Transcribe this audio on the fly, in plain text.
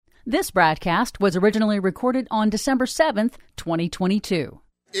This broadcast was originally recorded on December 7th, 2022.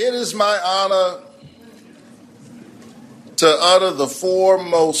 It is my honor to utter the four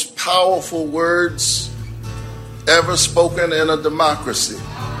most powerful words ever spoken in a democracy.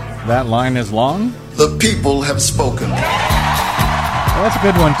 That line is long. The people have spoken. Well, that's a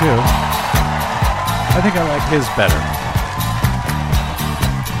good one, too. I think I like his better.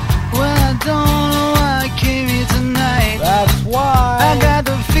 Well, I don't know why I came here tonight. That's why. I got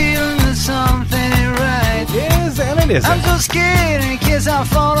the feeling that something ain't right. It is and it isn't. I'm so scared in case I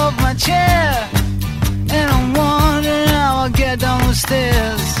fall off my chair. And I'm wondering how I'll get down the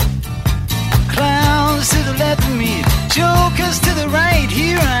stairs. Clowns to the left of me, jokers to the right.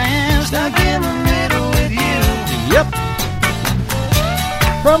 Here I am, stuck in the middle with you. Yep.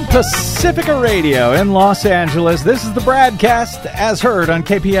 From Pacifica Radio in Los Angeles, this is the broadcast as heard on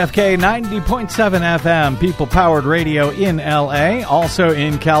KPFK 90.7 FM, people-powered radio in L.A., also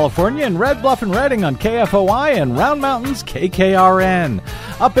in California, in Red Bluff and Redding on KFOI, and Round Mountains, KKRN.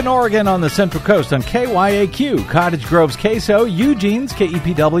 Up in Oregon on the Central Coast on KYAQ, Cottage Grove's KSO, Eugene's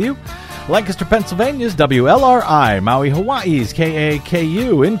KEPW, Lancaster, Pennsylvania's WLRI, Maui, Hawaii's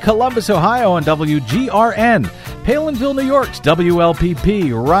KAKU, in Columbus, Ohio on WGRN, Palinville, New York's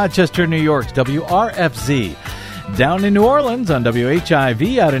WLPP, Rochester, New York's WRFZ, down in New Orleans on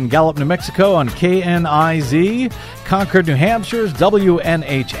WHIV, out in Gallup, New Mexico on KNIZ, Concord, New Hampshire's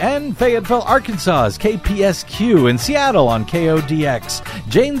WNHN, Fayetteville, Arkansas's KPSQ, in Seattle on KODX,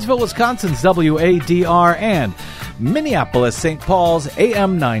 Janesville, Wisconsin's WADR, and Minneapolis, St. Paul's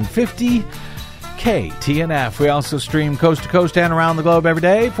AM 950 KTNF. We also stream coast to coast and around the globe every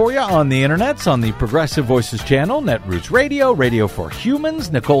day for you on the internets, on the Progressive Voices channel, Netroots Radio, Radio for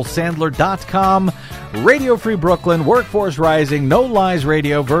Humans, NicoleSandler.com, Radio Free Brooklyn, Workforce Rising, No Lies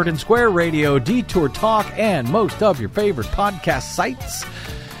Radio, Verdant Square Radio, Detour Talk, and most of your favorite podcast sites.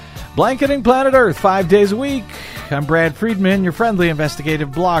 Blanketing Planet Earth 5 days a week. I'm Brad Friedman, your friendly investigative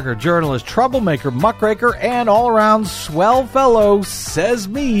blogger, journalist, troublemaker, muckraker, and all-around swell fellow, says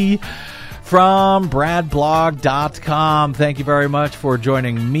me, from bradblog.com. Thank you very much for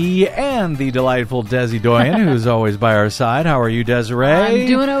joining me and the delightful Desi Doyen, who's always by our side. How are you, Desiree? I'm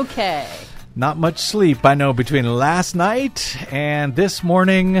doing okay. Not much sleep, I know, between last night and this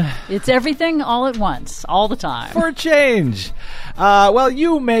morning. It's everything all at once, all the time. For a change. Well,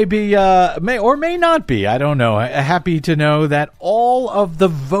 you may be, may or may not be, I don't know, happy to know that all of the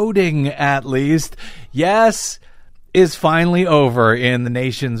voting, at least, yes, is finally over in the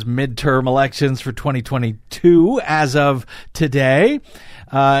nation's midterm elections for 2022 as of today.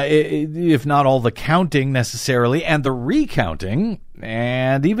 If not all the counting necessarily, and the recounting.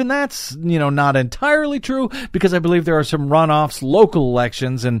 And even that's, not entirely true, because I believe there are some runoffs, local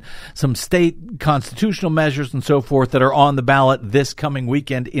elections, and some state constitutional measures and so forth that are on the ballot this coming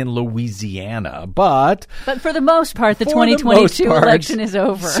weekend in Louisiana. But for the most part, the 2022 election is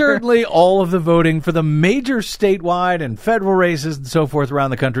over. Certainly all of the voting for the major statewide and federal races and so forth around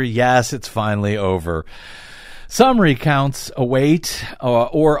the country, yes, it's finally over. Some recounts await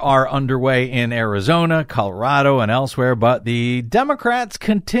or are underway in Arizona, Colorado, and elsewhere, but the Democrats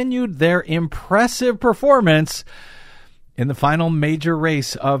continued their impressive performance in the final major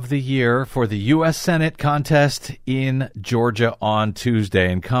race of the year for the U.S. Senate contest in Georgia on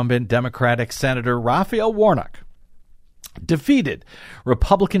Tuesday. Incumbent Democratic Senator Raphael Warnock defeated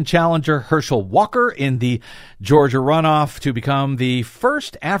Republican challenger Herschel Walker in the Georgia runoff to become the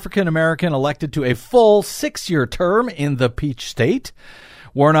first African-American elected to a full 6-year term in the Peach State.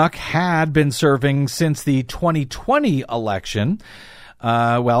 Warnock had been serving since the 2020 election.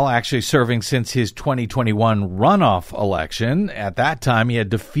 Actually serving since his 2021 runoff election. At that time, he had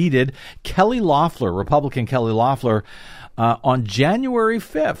defeated Kelly Loeffler, Republican Kelly Loeffler, on January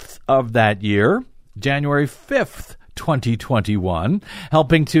 5th of that year. January 5th. 2021,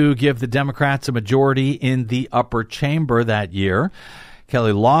 helping to give the Democrats a majority in the upper chamber that year.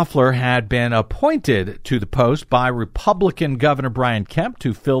 Kelly Loeffler had been appointed to the post by Republican Governor Brian Kemp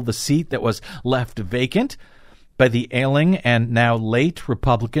to fill the seat that was left vacant by the ailing and now late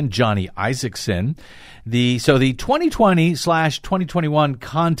Republican Johnny Isakson. The 2020/2021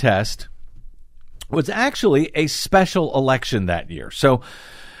 contest was actually a special election that year. So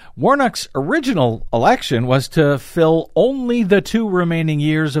Warnock's original election was to fill only the 2 remaining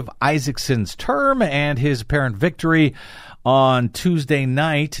years of Isakson's term, and his apparent victory on Tuesday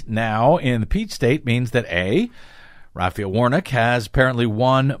night now in the Peach State means that Raphael Warnock has apparently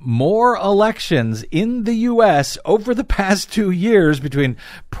won more elections in the U.S. over the past 2 years between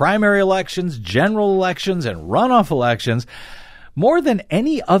primary elections, general elections, and runoff elections, more than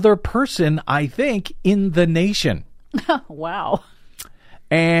any other person, I think, in the nation. Wow.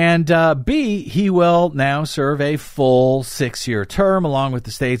 And B, he will now serve a full 6-year term along with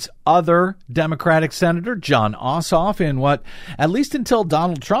the state's other Democratic senator, Jon Ossoff, in what, at least until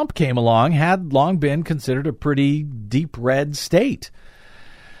Donald Trump came along, had long been considered a pretty deep red state.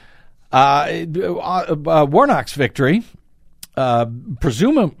 Warnock's victory,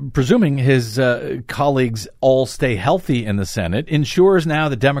 presuming his colleagues all stay healthy in the Senate, ensures now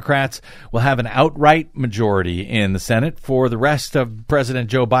the Democrats will have an outright majority in the Senate for the rest of President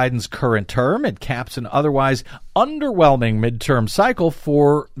Joe Biden's current term. It caps an otherwise underwhelming midterm cycle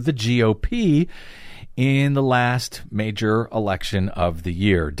for the GOP in the last major election of the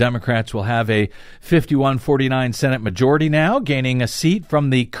year. Democrats will have a 51-49 Senate majority now, gaining a seat from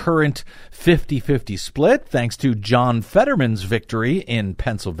the current 50-50 split, thanks to John Fetterman's victory in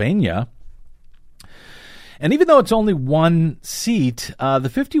Pennsylvania. And even though it's only one seat,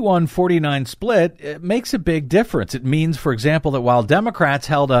 the 51-49 split makes a big difference. It means, for example, that while Democrats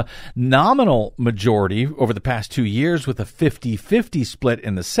held a nominal majority over the past 2 years with a 50-50 split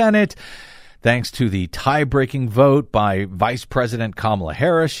in the Senate, thanks to the tie-breaking vote by Vice President Kamala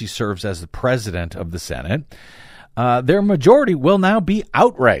Harris, she serves as the president of the Senate, their majority will now be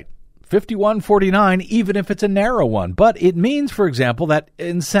outright, 51-49, even if it's a narrow one. But it means, for example, that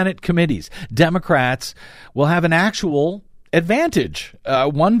in Senate committees, Democrats will have an actual advantage,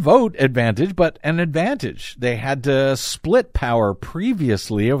 one vote advantage, but an advantage. They had to split power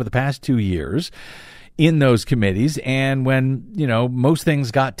previously over the past 2 years in those committees, and when, most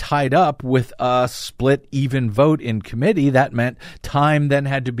things got tied up with a split even vote in committee, that meant time then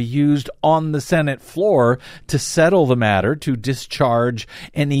had to be used on the Senate floor to settle the matter, to discharge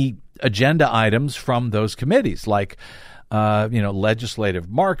any agenda items from those committees, like legislative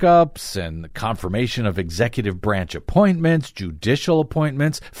markups and the confirmation of executive branch appointments, judicial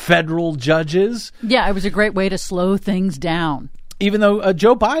appointments, federal judges. Yeah, it was a great way to slow things down. Even though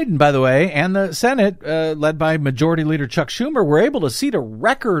Joe Biden, by the way, and the Senate, led by Majority Leader Chuck Schumer, were able to seat a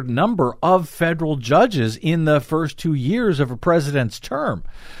record number of federal judges in the first 2 years of a president's term.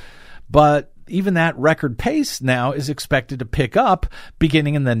 But even that record pace now is expected to pick up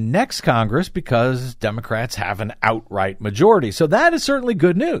beginning in the next Congress because Democrats have an outright majority. So that is certainly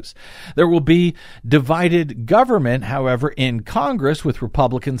good news. There will be divided government, however, in Congress, with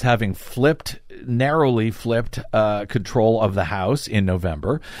Republicans having narrowly flipped control of the House in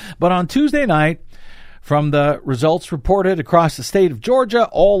November. But on Tuesday night, from the results reported across the state of Georgia,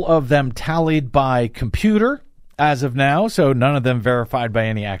 all of them tallied by computer as of now, so none of them verified by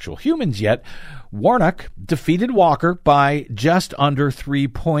any actual humans yet, Warnock defeated Walker by just under 3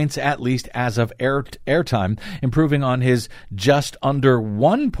 points, at least as of airtime, improving on his just under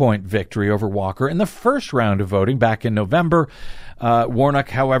 1 point victory over Walker in the first round of voting back in November. Warnock,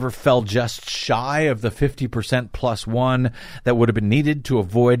 however, fell just shy of the 50% plus one that would have been needed to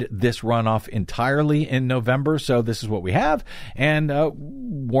avoid this runoff entirely in November. So this is what we have. And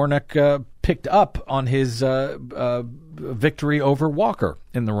Warnock picked up on his victory over Walker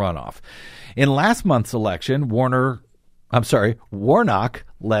in the runoff. In last month's election, Warnock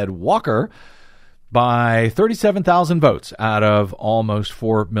led Walker by 37,000 votes out of almost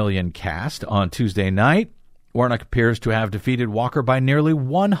 4 million cast. On Tuesday night, Warnock appears to have defeated Walker by nearly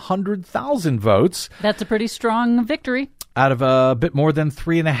 100,000 votes. That's a pretty strong victory. Out of a bit more than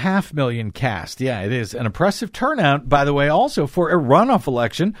 3.5 million cast. Yeah, it is an impressive turnout, by the way, also for a runoff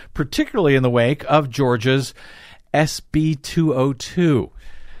election, particularly in the wake of Georgia's SB 202.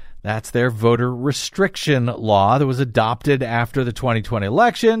 That's their voter restriction law that was adopted after the 2020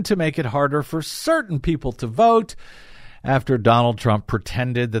 election to make it harder for certain people to vote after Donald Trump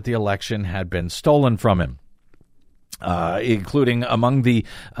pretended that the election had been stolen from him. Including among the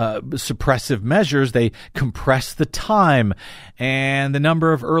suppressive measures, they compressed the time and the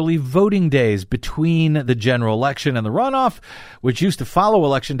number of early voting days between the general election and the runoff, which used to follow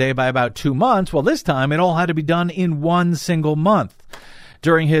Election Day by about 2 months. Well, this time it all had to be done in one single month.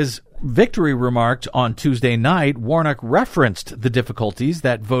 During his victory remarks on Tuesday night, Warnock referenced the difficulties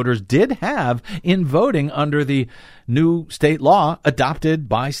that voters did have in voting under the new state law adopted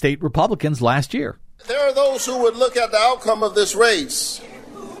by state Republicans last year. There are those who would look at the outcome of this race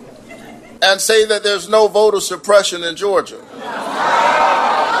and say that there's no voter suppression in Georgia.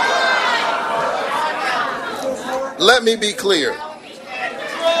 Let me be clear.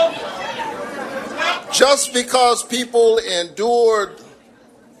 Just because people endured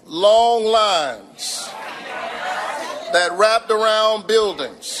long lines that wrapped around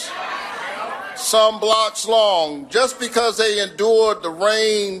buildings, some blocks long, just because they endured the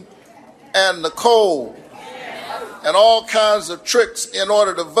rain and the cold and all kinds of tricks in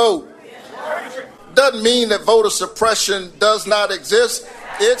order to vote, doesn't mean that voter suppression does not exist.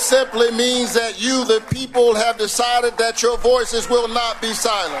 It simply means that you, the people, have decided that your voices will not be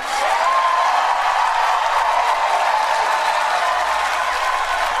silenced.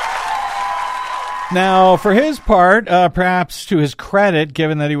 Now, for his part, perhaps to his credit,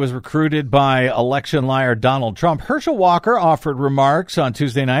 given that he was recruited by election liar Donald Trump, Herschel Walker offered remarks on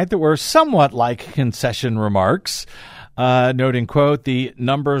Tuesday night that were somewhat like concession remarks, noting, quote, the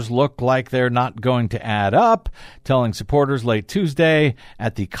numbers look like they're not going to add up, telling supporters late Tuesday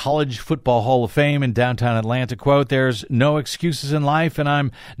at the College Football Hall of Fame in downtown Atlanta, quote, there's no excuses in life, and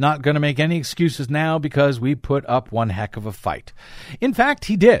I'm not going to make any excuses now because we put up one heck of a fight. In fact,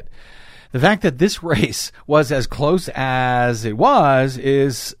 he did. The fact that this race was as close as it was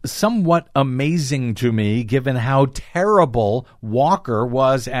is somewhat amazing to me, given how terrible Walker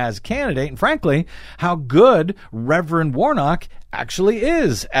was as candidate, and frankly, how good Reverend Warnock actually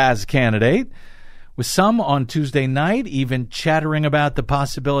is as candidate, with some on Tuesday night even chattering about the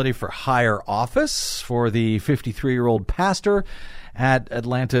possibility for higher office for the 53-year-old pastor at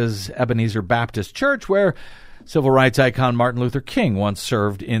Atlanta's Ebenezer Baptist Church, where civil rights icon Martin Luther King once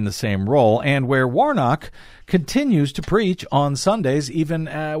served in the same role, and where Warnock continues to preach on Sundays even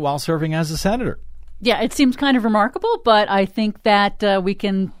while serving as a senator. Yeah, it seems kind of remarkable, but I think that we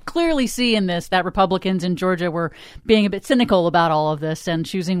can clearly see in this that Republicans in Georgia were being a bit cynical about all of this and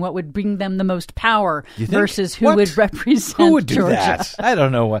choosing what would bring them the most power versus who would represent Who would do Georgia. that? I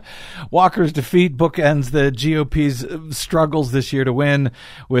don't know. What Walker's defeat bookends the GOP's struggles this year to win,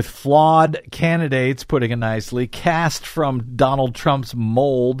 with flawed candidates, putting it nicely, cast from Donald Trump's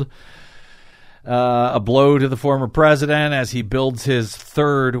mold. A blow to the former president as he builds his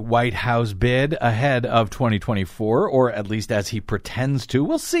third White House bid ahead of 2024, or at least as he pretends to.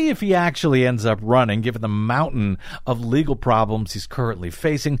 We'll see if he actually ends up running, given the mountain of legal problems he's currently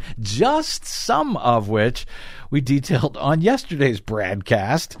facing, just some of which we detailed on yesterday's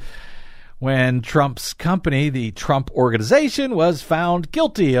broadcast, when Trump's company, the Trump Organization, was found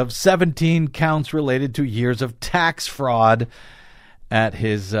guilty of 17 counts related to years of tax fraud at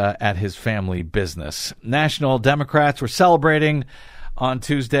his family business. National Democrats were celebrating on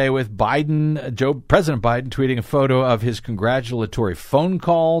Tuesday with President Biden tweeting a photo of his congratulatory phone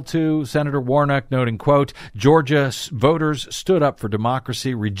call to Senator Warnock, noting, quote, Georgia voters stood up for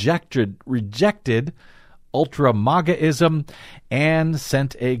democracy, rejected ultra-MAGAism, and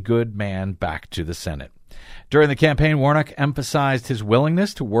sent a good man back to the Senate. During the campaign, Warnock emphasized his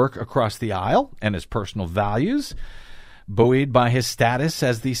willingness to work across the aisle and his personal values, buoyed by his status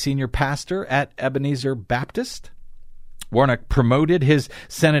as the senior pastor at Ebenezer Baptist. Warnock promoted his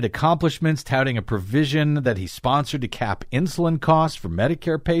Senate accomplishments, touting a provision that he sponsored to cap insulin costs for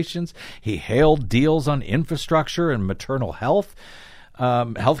Medicare patients. He hailed deals on infrastructure and maternal health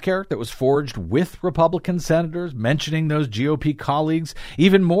care that was forged with Republican senators, mentioning those GOP colleagues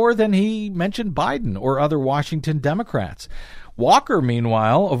even more than he mentioned Biden or other Washington Democrats. Walker,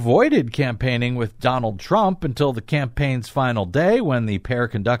 meanwhile, avoided campaigning with Donald Trump until the campaign's final day, when the pair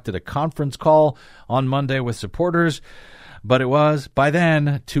conducted a conference call on Monday with supporters. But it was, by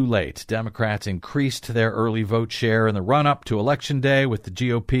then, too late. Democrats increased their early vote share in the run-up to Election Day, with the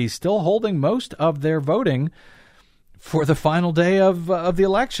GOP still holding most of their voting for the final day of the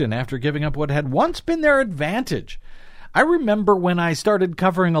election, after giving up what had once been their advantage. I remember when I started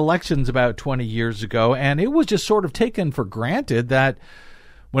covering elections about 20 years ago, and it was just sort of taken for granted that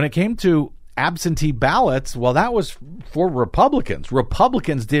when it came to absentee ballots, well, that was for Republicans.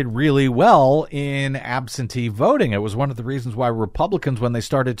 Republicans did really well in absentee voting. It was one of the reasons why Republicans, when they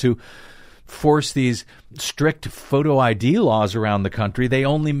started to force these strict photo ID laws around the country, they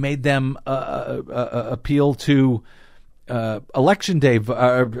only made them appeal to election day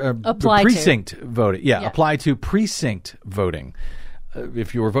precinct voting. Yeah, apply to precinct voting.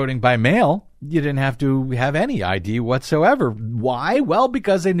 If you were voting by mail, you didn't have to have any ID whatsoever. Why? Well,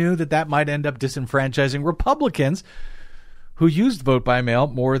 because they knew that might end up disenfranchising Republicans, who used vote by mail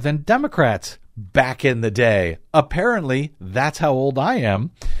more than Democrats back in the day. Apparently, that's how old I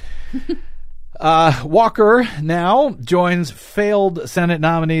am. Walker now joins failed Senate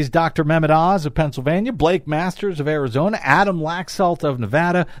nominees Dr. Mehmet Oz of Pennsylvania, Blake Masters of Arizona, Adam Laxalt of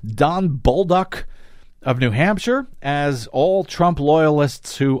Nevada, Don Bolduc of New Hampshire, as all Trump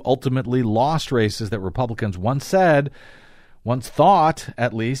loyalists who ultimately lost races that Republicans once thought,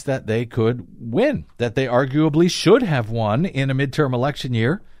 at least, that they could win, that they arguably should have won in a midterm election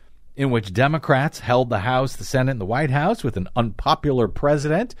year in which Democrats held the House, the Senate, and the White House with an unpopular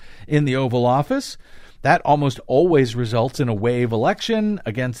president in the Oval Office. That almost always results in a wave election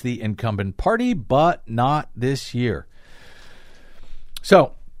against the incumbent party, but not this year.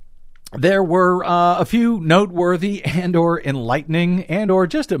 So, There were a few noteworthy and or enlightening and or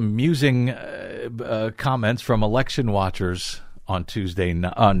just amusing comments from election watchers on Tuesday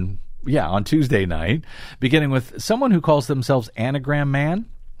night, beginning with someone who calls themselves Anagram Man,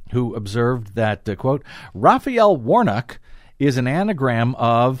 who observed that, quote, Raphael Warnock is an anagram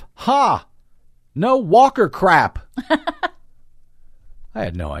of, ha, no Walker crap. I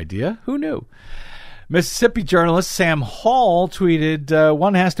had no idea. Who knew? Mississippi journalist Sam Hall tweeted,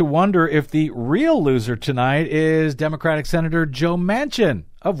 one has to wonder if the real loser tonight is Democratic Senator Joe Manchin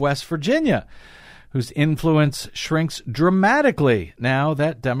of West Virginia, whose influence shrinks dramatically now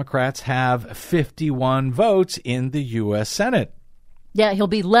that Democrats have 51 votes in the U.S. Senate. Yeah, he'll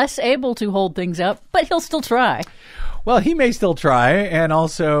be less able to hold things up, but he'll still try. Well, he may still try, and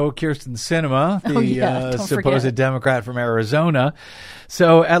also Kyrsten Sinema, the supposed Democrat from Arizona.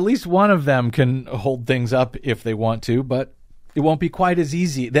 So at least one of them can hold things up if they want to, but it won't be quite as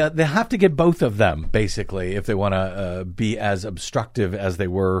easy. They have to get both of them, basically, if they want to be as obstructive as they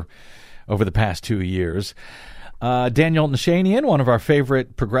were over the past 2 years. Daniel Nashanian, one of our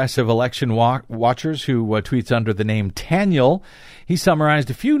favorite progressive election watchers who tweets under the name Taniel, he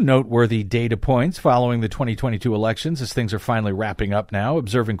summarized a few noteworthy data points following the 2022 elections as things are finally wrapping up now,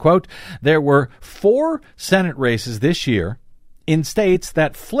 observing, quote, there were 4 Senate races this year in states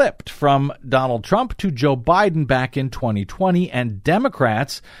that flipped from Donald Trump to Joe Biden back in 2020, and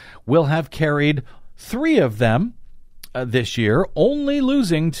Democrats will have carried 3 of them this year, only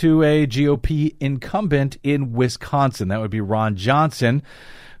losing to a GOP incumbent in Wisconsin. That would be Ron Johnson,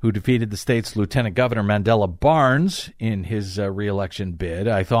 who defeated the state's Lieutenant Governor Mandela Barnes in his re-election bid.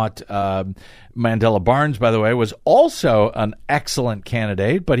 I thought Mandela Barnes, by the way, was also an excellent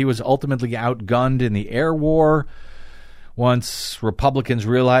candidate, but he was ultimately outgunned in the air war once Republicans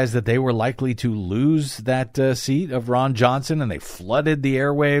realized that they were likely to lose that seat of Ron Johnson, and they flooded the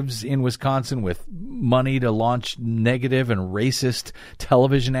airwaves in Wisconsin with money to launch negative and racist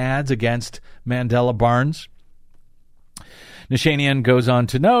television ads against Mandela Barnes. Nashanian goes on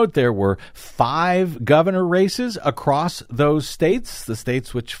to note there were 5 governor races across those states, the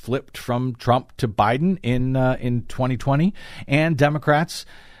states which flipped from Trump to Biden in 2020, and Democrats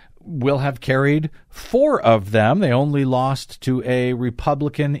will have carried 4 of them. They only lost to a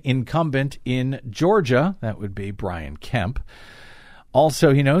Republican incumbent in Georgia. That would be Brian Kemp.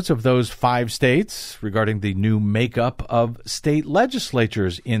 Also, he notes, of those 5 states, regarding the new makeup of state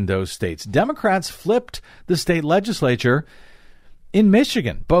legislatures in those states, Democrats flipped the state legislature in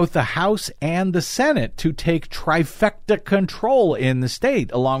Michigan, both the House and the Senate, to take trifecta control in the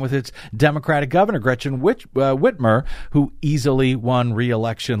state, along with its Democratic governor, Gretchen Whitmer, who easily won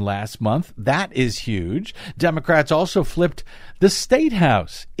re-election last month. That is huge. Democrats also flipped the state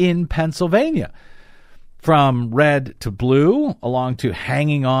house in Pennsylvania from red to blue, along to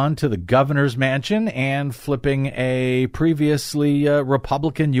hanging on to the governor's mansion and flipping a previously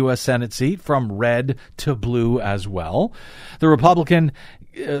Republican U.S. Senate seat from red to blue as well. The Republican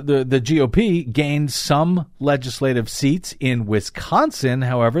the GOP gained some legislative seats in Wisconsin.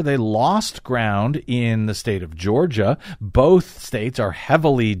 However, they lost ground in the state of Georgia. Both states are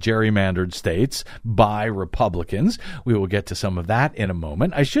heavily gerrymandered states by Republicans. We will get to some of that in a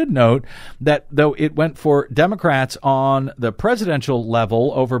moment. I should note that though it went for Democrats on the presidential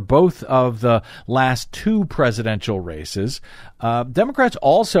level over both of the last 2 presidential races, Democrats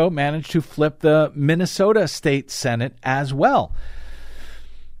also managed to flip the Minnesota State Senate as well.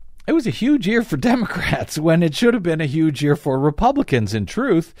 It was a huge year for Democrats when it should have been a huge year for Republicans, in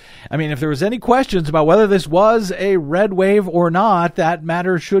truth. I mean, if there was any questions about whether this was a red wave or not, that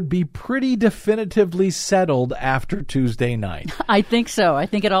matter should be pretty definitively settled after Tuesday night. I think so. I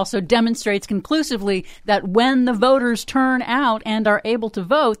think it also demonstrates conclusively that when the voters turn out and are able to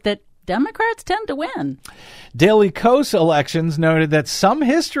vote, that Democrats tend to win. Daily Kos Elections noted that some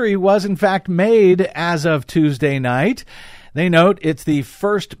history was in fact made as of Tuesday night. They note it's the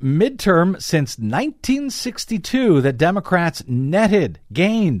first midterm since 1962 that Democrats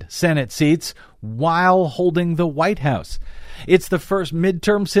gained Senate seats while holding the White House. It's the first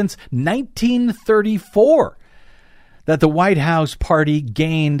midterm since 1934 that the White House party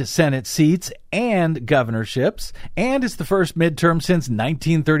gained Senate seats and governorships, and it's the first midterm since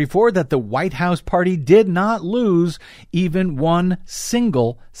 1934 that the White House party did not lose even one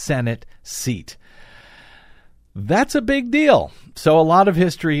single Senate seat. That's a big deal. So a lot of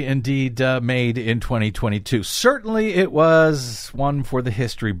history indeed made in 2022. Certainly it was one for the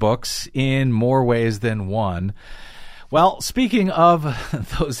history books in more ways than one. Well, speaking of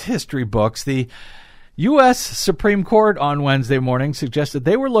those history books, the U.S. Supreme Court on Wednesday morning suggested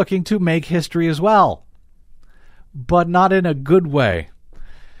they were looking to make history as well, but not in a good way.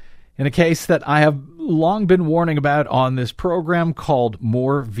 in a case that I have long been warning about on this program called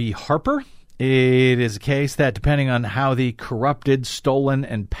Moore v. Harper. It is a case that, depending on how the corrupted, stolen,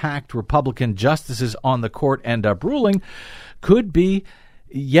 and packed Republican justices on the court end up ruling, could be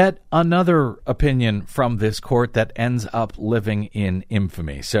yet another opinion from this court that ends up living in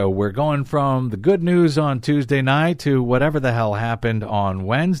infamy. So we're going from the good news on Tuesday night to whatever the hell happened on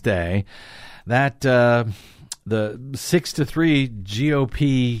Wednesday. That the 6-3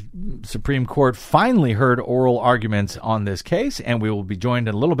 GOP Supreme Court finally heard oral arguments on this case, and we will be joined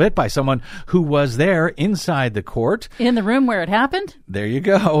in a little bit by someone who was there inside the court. In the room where it happened? There you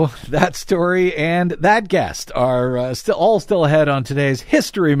go. That story and that guest are still ahead on today's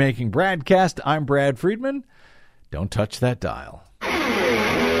history-making broadcast. I'm Brad Friedman. Don't touch that dial.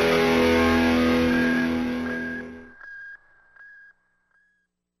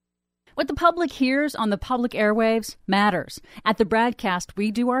 What the public hears on the public airwaves matters. At the Broadcast, we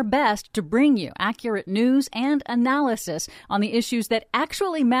do our best to bring you accurate news and analysis on the issues that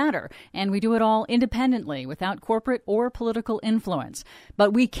actually matter, and we do it all independently, without corporate or political influence.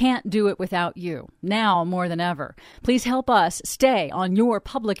 But we can't do it without you, now more than ever. Please help us stay on your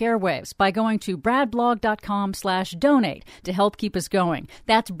public airwaves by going to bradblog.com/donate to help keep us going.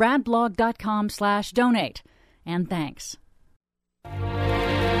 That's bradblog.com/donate. And thanks.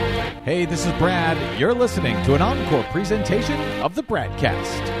 Hey, this is Brad. You're listening to an encore presentation of the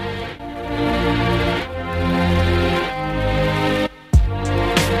Bradcast.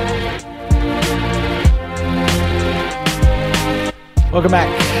 Welcome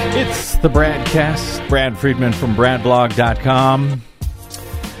back. It's the Bradcast. Brad Friedman from bradblog.com.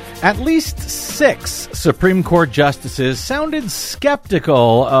 At least 6 Supreme Court justices sounded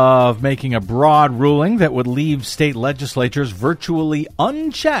skeptical of making a broad ruling that would leave state legislatures virtually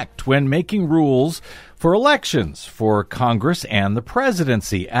unchecked when making rules for elections for Congress and the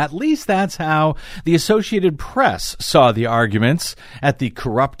presidency. At least that's how the Associated Press saw the arguments at the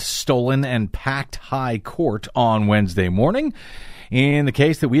corrupt, stolen, and packed High Court on Wednesday morning. In the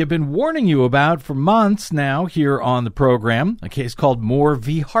case that we have been warning you about for months now here on the program, a case called Moore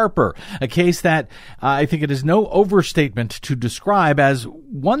v. Harper, a case that I think it is no overstatement to describe as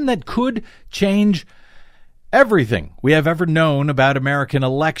one that could change everything we have ever known about American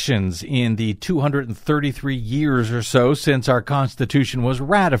elections in the 233 years or so since our Constitution was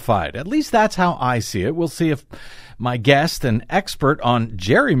ratified. At least that's how I see it. We'll see if my guest, an expert on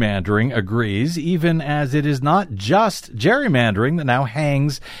gerrymandering, agrees, even as it is not just gerrymandering that now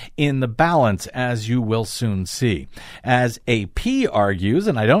hangs in the balance, as you will soon see. As AP argues,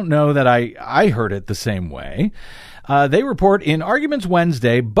 and I don't know that I heard it the same way, they report in Arguments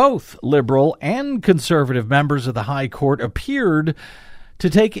Wednesday, both liberal and conservative members of the High Court appeared to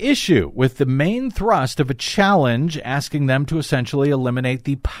take issue with the main thrust of a challenge asking them to essentially eliminate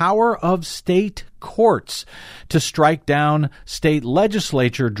the power of state courts to strike down state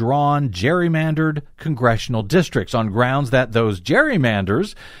legislature-drawn, gerrymandered congressional districts on grounds that those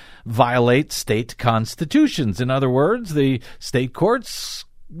gerrymanders violate state constitutions. In other words, the state courts,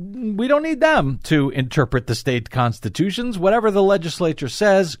 we don't need them to interpret the state constitutions. Whatever the legislature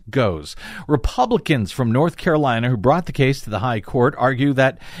says goes. Republicans from North Carolina who brought the case to the High Court argue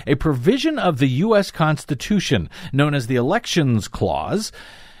that a provision of the U.S. Constitution known as the Elections Clause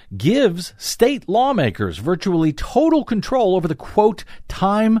gives state lawmakers virtually total control over the, quote,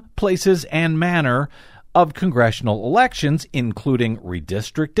 time, places, and manner of congressional elections, including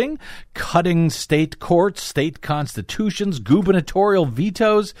redistricting, cutting state courts, state constitutions, gubernatorial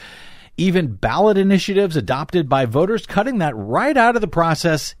vetoes, even ballot initiatives adopted by voters, cutting that right out of the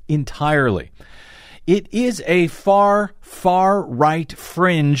process entirely. It is a far, far right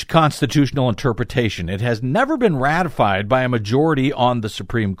fringe constitutional interpretation. It has never been ratified by a majority on the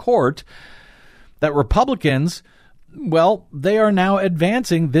Supreme Court. That Republicans, well, they are now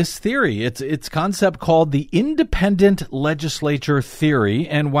advancing this theory. It's concept called the independent legislature theory,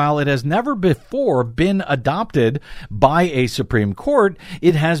 and while it has never before been adopted by a Supreme Court,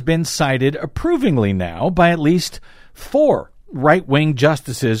 it has been cited approvingly now by at least 4 right-wing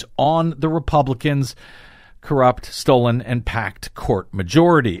justices on the Republicans' corrupt, stolen, and packed court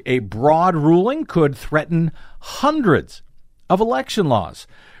majority. A broad ruling could threaten hundreds of election laws,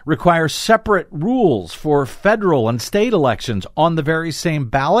 require separate rules for federal and state elections on the very same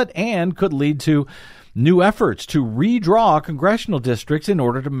ballot, and could lead to new efforts to redraw congressional districts in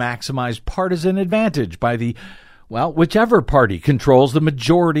order to maximize partisan advantage by the, well, whichever party controls the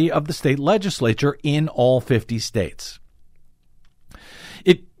majority of the state legislature in all 50 states.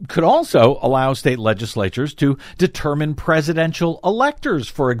 It could also allow state legislatures to determine presidential electors,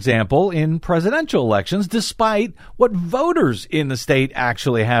 for example, in presidential elections, despite what voters in the state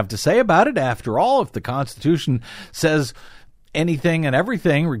actually have to say about it. After all, if the Constitution says anything and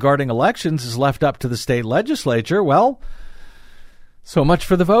everything regarding elections is left up to the state legislature, well, so much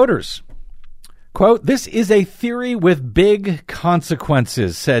for the voters. Quote, "This is a theory with big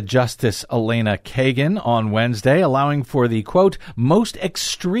consequences," said Justice Elena Kagan on Wednesday, allowing for the, quote, "most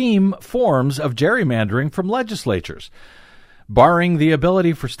extreme forms of gerrymandering from legislatures, barring the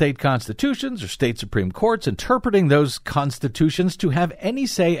ability for state constitutions or state Supreme Courts interpreting those constitutions to have any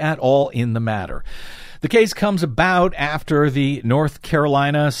say at all in the matter." The case comes about after the North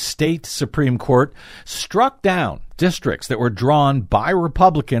Carolina State Supreme Court struck down districts that were drawn by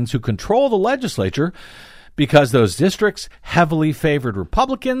Republicans who control the legislature because those districts heavily favored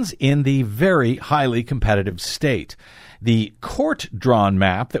Republicans in the very highly competitive state. The court-drawn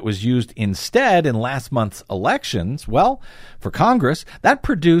map that was used instead in last month's elections, well, for Congress, that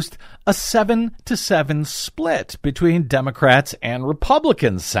produced a 7-7 split between Democrats and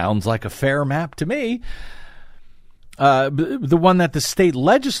Republicans. Sounds like a fair map to me. The one that the state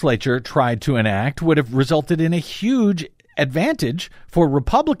legislature tried to enact would have resulted in a huge advantage for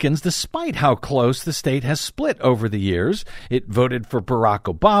Republicans, despite how close the state has split over the years. It voted for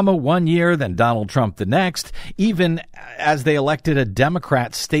Barack Obama one year, then Donald Trump the next, even as they elected a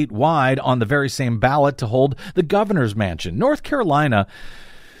Democrat statewide on the very same ballot to hold the governor's mansion. North Carolina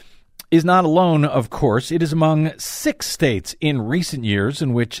is not alone, of course. It is among 6 states in recent years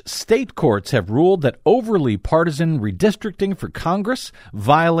in which state courts have ruled that overly partisan redistricting for Congress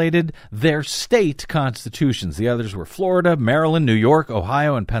violated their state constitutions. The others were Florida, Maryland, New York,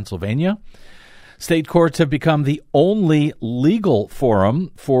 Ohio, and Pennsylvania. State courts have become the only legal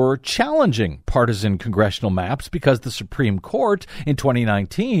forum for challenging partisan congressional maps because the Supreme Court in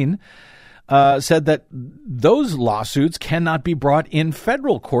 2019 said that those lawsuits cannot be brought in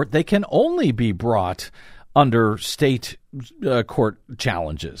federal court. They can only be brought under state court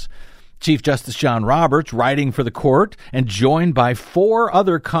challenges. Chief Justice John Roberts, writing for the court and joined by 4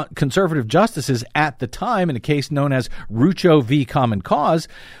 other conservative justices at the time in a case known as Rucho v. Common Cause,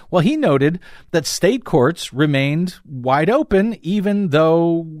 well, he noted that state courts remained wide open even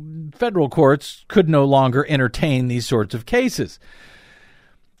though federal courts could no longer entertain these sorts of cases.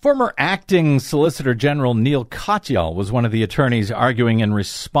 Former acting Solicitor General Neil Katyal was one of the attorneys arguing in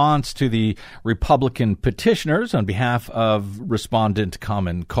response to the Republican petitioners on behalf of Respondent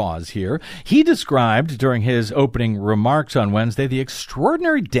Common Cause here. He described during his opening remarks on Wednesday the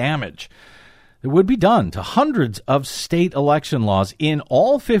extraordinary damage that would be done to hundreds of state election laws in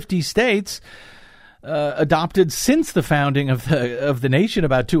all 50 states adopted since the founding of the nation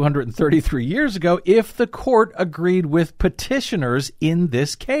about 233 years ago if the court agreed with petitioners in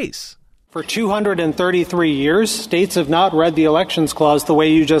this case. For 233 years, states have not read the Elections Clause the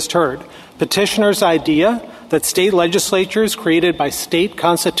way you just heard. Petitioners' idea that state legislatures created by state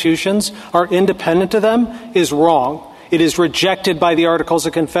constitutions are independent of them is wrong. It is rejected by the Articles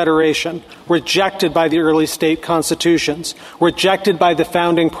of Confederation, rejected by the early state constitutions, rejected by the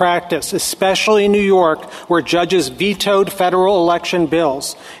founding practice, especially in New York, where judges vetoed federal election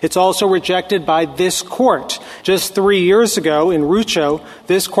bills. It's also rejected by this court. Just 3 years ago in Rucho,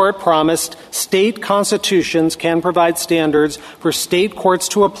 this court promised state constitutions can provide standards for state courts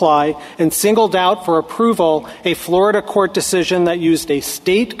to apply and singled out for approval a Florida court decision that used a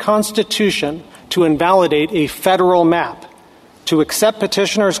state constitution to invalidate a federal map. To accept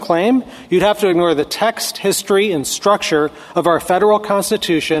petitioners' claim, you'd have to ignore the text, history, and structure of our federal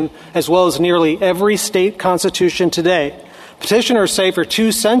constitution, as well as nearly every state constitution today. Petitioners say for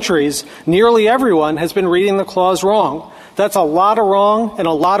 2 centuries, nearly everyone has been reading the clause wrong. That's a lot of wrong and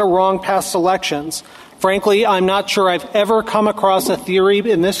a lot of wrong past elections. Frankly, I'm not sure I've ever come across a theory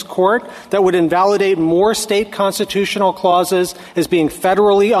in this court that would invalidate more state constitutional clauses as being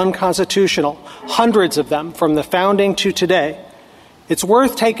federally unconstitutional, hundreds of them from the founding to today. It's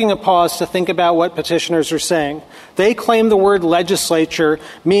worth taking a pause to think about what petitioners are saying. They claim the word legislature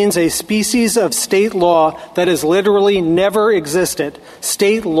means a species of state law that has literally never existed,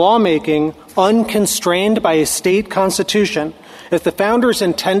 state lawmaking unconstrained by a state constitution. If the founders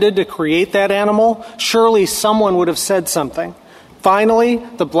intended to create that animal, surely someone would have said something. Finally,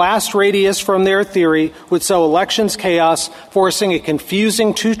 the blast radius from their theory would sow elections chaos, forcing a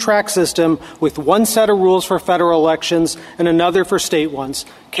confusing 2-track system with one set of rules for federal elections and another for state ones.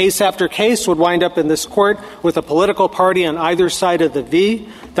 Case after case would wind up in this court with a political party on either side of the V.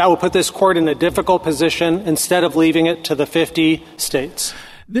 That would put this court in a difficult position instead of leaving it to the 50 states.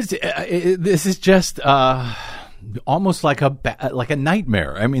 This is just almost like a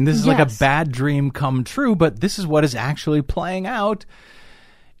nightmare. I mean, this is like a bad dream come true, but this is what is actually playing out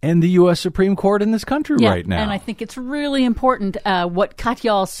in the U.S. Supreme Court in this country right now. And I think it's really important what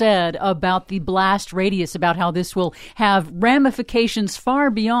Katyal said about the blast radius, about how this will have ramifications far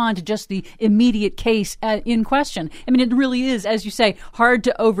beyond just the immediate case in question. I mean, it really is, as you say, hard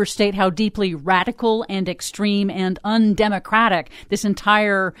to overstate how deeply radical and extreme and undemocratic this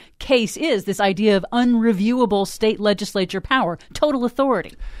entire case is, this idea of unreviewable state legislature power, total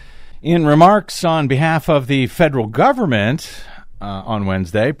authority. In remarks on behalf of the federal government, on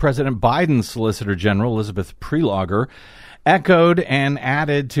Wednesday, President Biden's Solicitor General, Elizabeth Prelogar, echoed and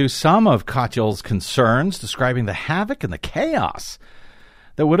added to some of Katyal's concerns, describing the havoc and the chaos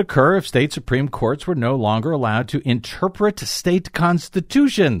that would occur if state Supreme Courts were no longer allowed to interpret state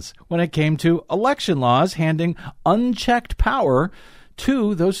constitutions when it came to election laws, handing unchecked power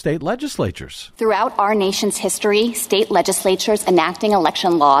to those state legislatures. Throughout our nation's history, state legislatures enacting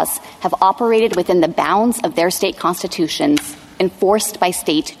election laws have operated within the bounds of their state constitutions, enforced by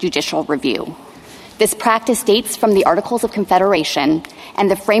state judicial review. This practice dates from the Articles of Confederation,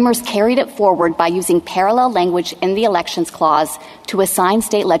 and the framers carried it forward by using parallel language in the Elections Clause to assign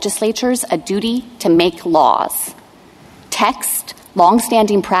state legislatures a duty to make laws. Text,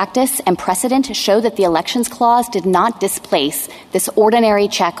 longstanding practice, and precedent show that the Elections Clause did not displace this ordinary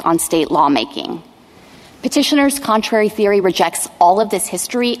check on state lawmaking. Petitioners' contrary theory rejects all of this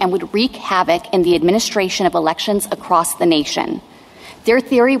history and would wreak havoc in the administration of elections across the nation. Their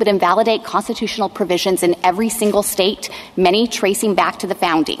theory would invalidate constitutional provisions in every single state, many tracing back to the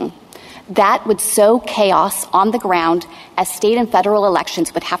founding. That would sow chaos on the ground, as state and federal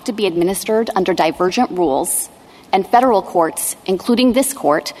elections would have to be administered under divergent rules, and federal courts, including this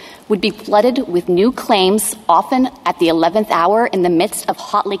court, would be flooded with new claims, often at the 11th hour in the midst of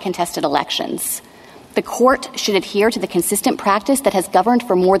hotly contested elections. The court should adhere to the consistent practice that has governed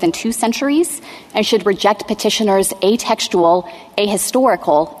for more than 2 centuries and should reject petitioners' atextual,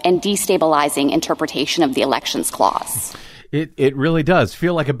 ahistorical, and destabilizing interpretation of the Elections Clause. It really does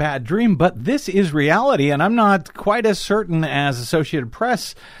feel like a bad dream, but this is reality, and I'm not quite as certain as Associated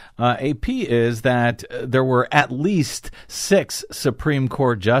Press AP is that there were at least 6 Supreme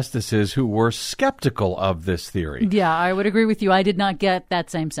Court justices who were skeptical of this theory. Yeah, I would agree with you. I did not get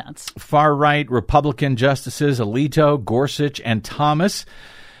that same sense. Far-right Republican justices Alito, Gorsuch, and Thomas,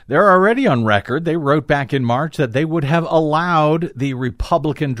 they're already on record. They wrote back in March that they would have allowed the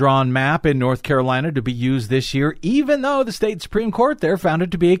Republican-drawn map in North Carolina to be used this year, even though the state Supreme Court there found it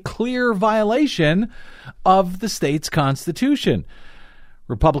to be a clear violation of the state's constitution.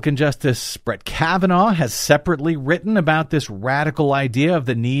 Republican Justice Brett Kavanaugh has separately written about this radical idea of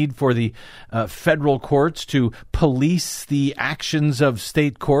the need for the federal courts to police the actions of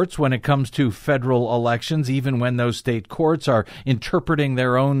state courts when it comes to federal elections, even when those state courts are interpreting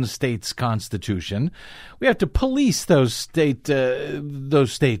their own state's constitution. We have to police those state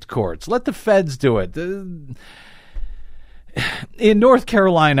courts. Let the feds do it. In North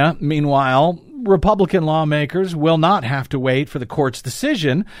Carolina, meanwhile, Republican lawmakers will not have to wait for the court's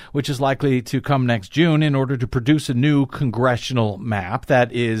decision, which is likely to come next June, in order to produce a new congressional map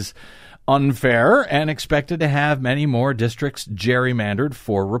that is unfair and expected to have many more districts gerrymandered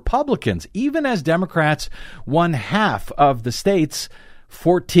for Republicans, even as Democrats won half of the state's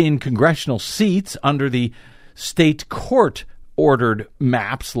 14 congressional seats under the state court ordered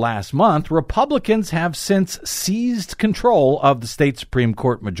maps last month. Republicans have since seized control of the state Supreme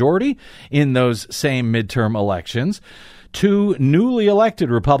Court majority in those same midterm elections. 2 newly elected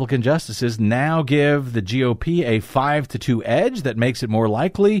Republican justices now give the GOP a 5-2 edge that makes it more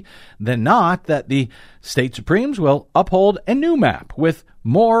likely than not that the state Supremes will uphold a new map with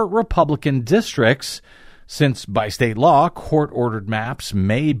more Republican districts, since by state law, court-ordered maps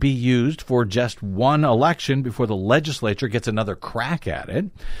may be used for just one election before the legislature gets another crack at it.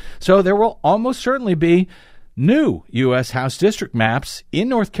 So there will almost certainly be new U.S. House district maps in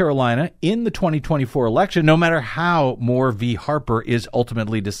North Carolina in the 2024 election, no matter how Moore v. Harper is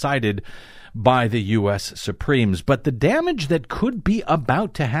ultimately decided by the U.S. Supremes. But the damage that could be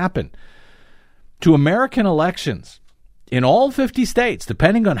about to happen to American elections in all 50 states,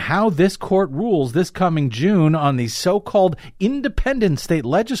 depending on how this court rules this coming June on the so-called independent state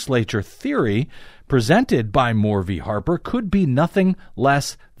legislature theory presented by Moore v. Harper, could be nothing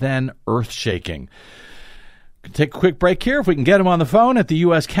less than earth-shaking. Take a quick break here. If we can get him on the phone at the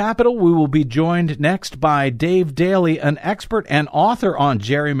U.S. Capitol, we will be joined next by Dave Daly, an expert and author on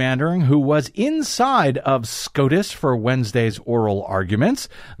gerrymandering who was inside of SCOTUS for Wednesday's oral arguments.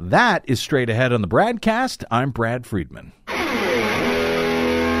 That is straight ahead on the Bradcast. I'm Brad Friedman.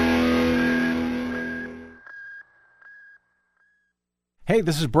 Hey,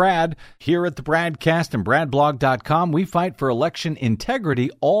 this is Brad. Here at the Bradcast and BradBlog.com, we fight for election integrity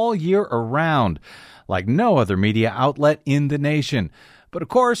all year around, like no other media outlet in the nation. But of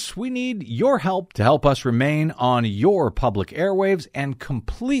course, we need your help to help us remain on your public airwaves and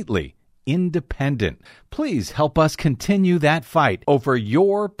completely independent. Please help us continue that fight over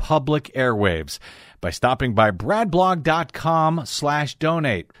your public airwaves by stopping by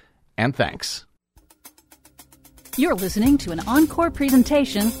BradBlog.com/donate. And thanks. You're listening to an encore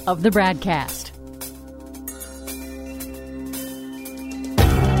presentation of the Bradcast.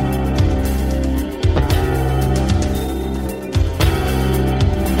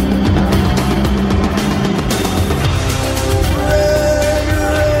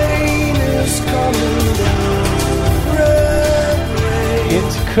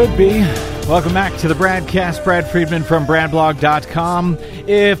 It could be. Welcome back to the Bradcast. Brad Friedman from BradBlog.com.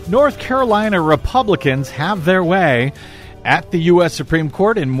 If North Carolina Republicans have their way at the U.S. Supreme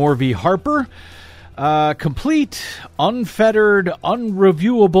Court in Moore v. Harper, complete, unfettered,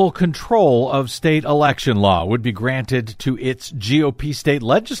 unreviewable control of state election law would be granted to its GOP state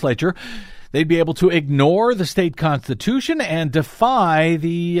legislature. They'd be able to ignore the state constitution and defy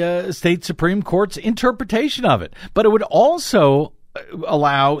the state Supreme Court's interpretation of it. But it would also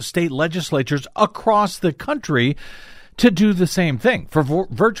allow state legislatures across the country to do the same thing for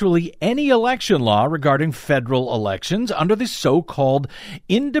virtually any election law regarding federal elections under the so-called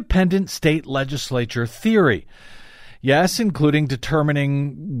independent state legislature theory. Yes, including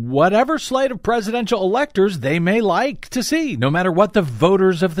determining whatever slate of presidential electors they may like to see, no matter what the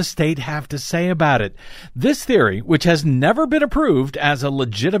voters of the state have to say about it. This theory, which has never been approved as a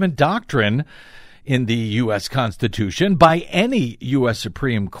legitimate doctrine in the U.S. Constitution by any U.S.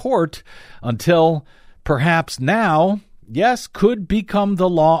 Supreme Court until perhaps now, yes, could become the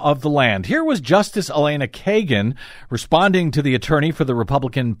law of the land. Here was Justice Elena Kagan responding to the attorney for the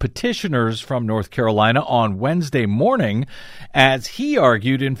Republican petitioners from North Carolina on Wednesday morning as he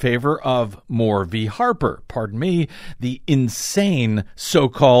argued in favor of Moore v. Harper, the insane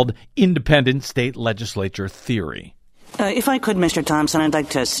so-called independent state legislature theory. If I could, Mr. Thompson, I'd like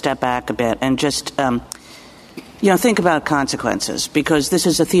to step back a bit and just, think about consequences, because this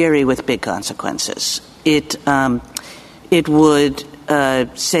is a theory with big consequences. It would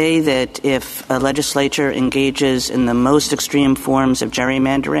say that if a legislature engages in the most extreme forms of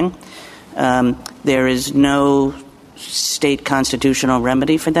gerrymandering, there is no state constitutional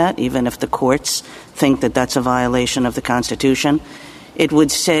remedy for that, even if the courts think that that's a violation of the Constitution. It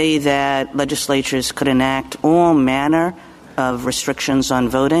would say that legislatures could enact all manner of restrictions on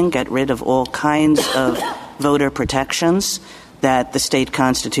voting, get rid of all kinds of voter protections that the state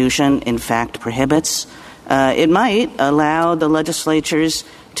constitution, in fact, prohibits. It might allow the legislatures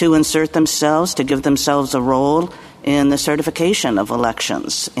to insert themselves, to give themselves a role in the certification of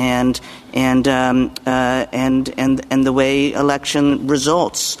elections and the way election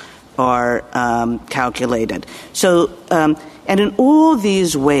results are calculated. So. And in all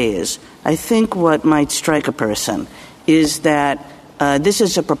these ways, I think what might strike a person is that this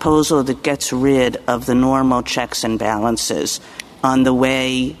is a proposal that gets rid of the normal checks and balances on the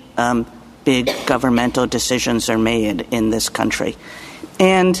way big governmental decisions are made in this country.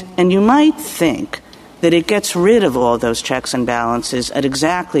 And you might think that it gets rid of all those checks and balances at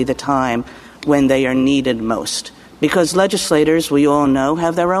exactly the time when they are needed most. Because legislators, we all know,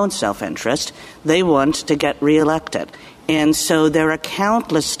 have their own self-interest. They want to get reelected. And so there are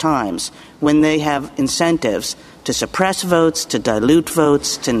countless times when they have incentives to suppress votes, to dilute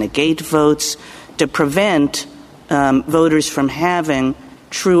votes, to negate votes, to prevent voters from having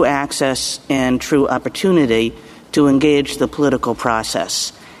true access and true opportunity to engage the political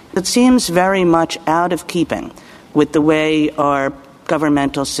process. It seems very much out of keeping with the way our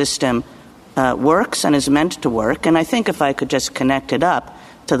governmental system works and is meant to work. And I think if I could just connect it up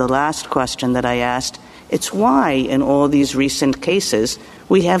to the last question that I asked, it's why in all these recent cases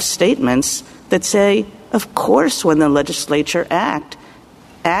we have statements that say, of course, when the legislature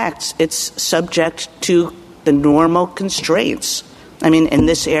acts, it's subject to the normal constraints. I mean, in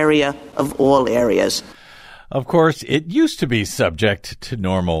this area of all areas. Of course, it used to be subject to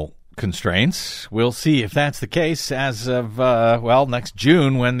normal constraints. We'll see if that's the case as of, next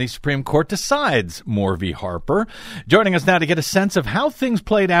June when the Supreme Court decides Moore v. Harper. Joining us now to get a sense of how things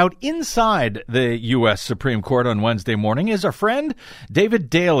played out inside the U.S. Supreme Court on Wednesday morning is our friend David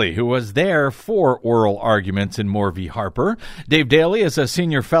Daley, who was there for oral arguments in Moore v. Harper. Dave Daley is a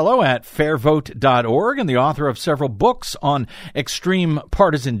senior fellow at fairvote.org and the author of several books on extreme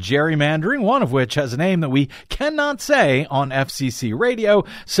partisan gerrymandering, one of which has a name that we cannot say on FCC radio,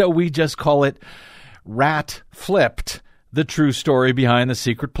 so we just call it Rat Flipped. the true story behind the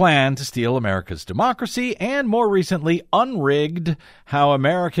secret plan to steal America's democracy, and more recently, Unrigged, how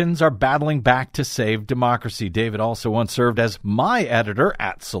Americans are battling back to save democracy. David also once served as my editor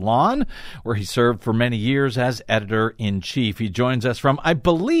at Salon, where he served for many years as editor-in-chief. He joins us from, I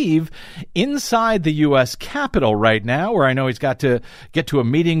believe, inside the U.S. Capitol right now, where I know he's got to get to a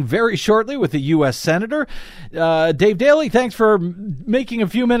meeting very shortly with a U.S. Senator. Dave Daly, thanks for making a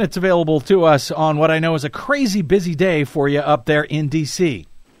few minutes available to us on what I know is a crazy busy day for you up there in D.C.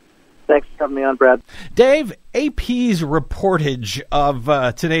 Thanks for having me on, Brad. Dave, AP's reportage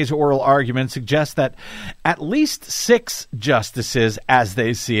of today's oral argument suggests that at least 6 justices, as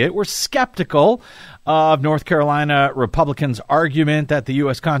they see it, were skeptical of North Carolina Republicans' argument that the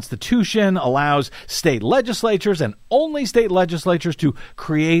U.S. Constitution allows state legislatures and only state legislatures to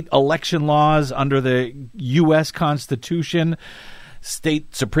create election laws under the U.S. Constitution.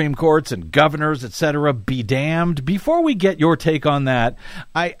 State Supreme Courts and governors, etc., be damned. Before we get your take on that,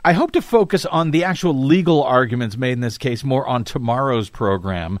 I hope to focus on the actual legal arguments made in this case more on tomorrow's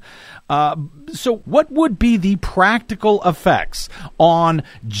program. So what would be the practical effects on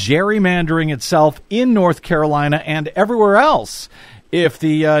gerrymandering itself in North Carolina and everywhere else if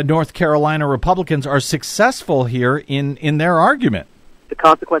the North Carolina Republicans are successful here in their argument? The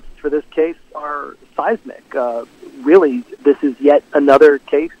consequences for this case are seismic. Really, this is yet another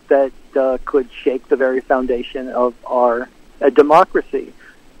case that could shake the very foundation of our democracy.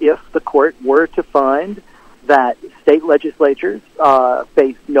 If the court were to find that state legislatures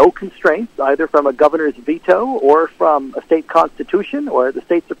face no constraints, either from a governor's veto or from a state constitution or the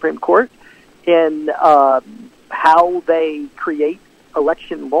state Supreme Court, in how they create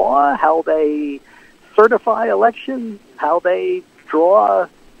election law, how they certify elections, how they draw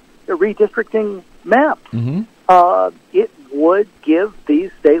a redistricting map, it would give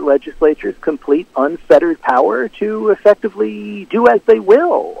these state legislatures complete unfettered power to effectively do as they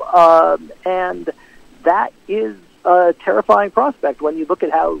will. And that is a terrifying prospect when you look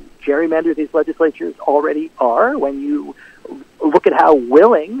at how gerrymandered these legislatures already are, when you look at how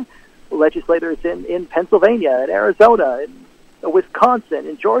willing legislators in Pennsylvania and Arizona and Wisconsin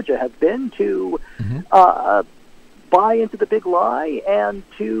and Georgia have been to buy into the big lie and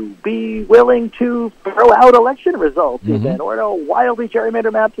to be willing to throw out election results even, or to wildly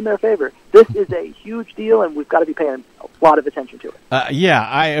gerrymander maps in their favor. This is a huge deal, and we've got to be paying a lot of attention to it. Yeah,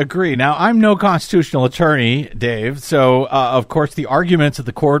 I agree. Now, I'm no constitutional attorney, Dave, so, of course, the arguments of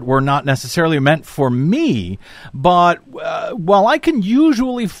the court were not necessarily meant for me, but while I can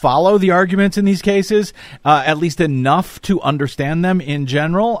usually follow the arguments in these cases, at least enough to understand them in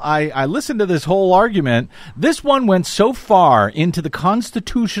general, I listened to this whole argument. This one went so far into the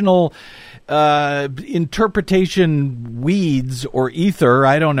constitutional interpretation weeds or ether,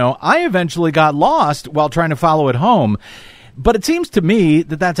 I don't know. I eventually got lost while trying to follow it home. But it seems to me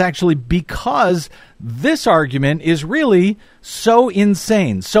that that's actually because this argument is really so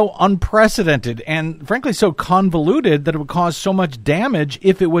insane, so unprecedented, and frankly so convoluted that it would cause so much damage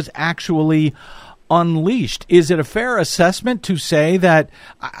if it was actually unleashed. Is it a fair assessment to say that,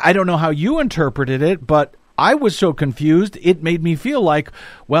 I don't know how you interpreted it, but I was so confused, it made me feel like,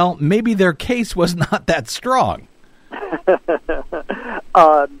 well, maybe their case was not that strong.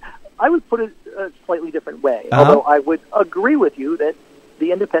 I would put it a slightly different way, although I would agree with you that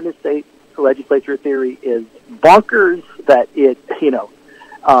the independent state legislature theory is bonkers, that it, and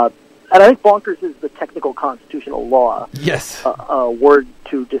I think bonkers is the technical constitutional law word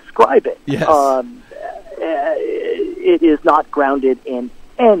to describe it. Yes. It is not grounded in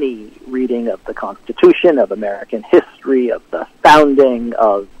any reading of the Constitution, of American history, of the founding,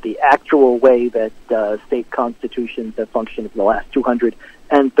 of the actual way that state constitutions have functioned for the last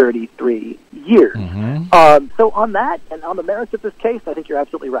 233 years. So on that, and on the merits of this case, I think you're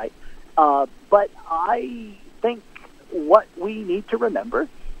absolutely right. But I think what we need to remember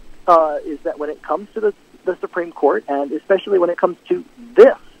is that when it comes to the Supreme Court, and especially when it comes to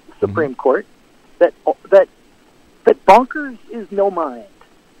this Supreme Court, that bonkers is no mind.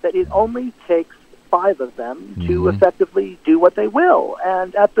 That it only takes 5 of them to effectively do what they will.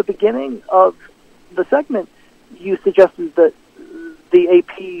 And at the beginning of the segment, you suggested that the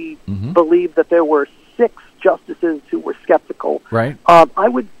AP believed that there were 6 justices who were skeptical. Right. I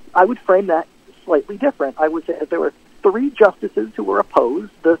would frame that slightly different. I would say that there were 3 justices who were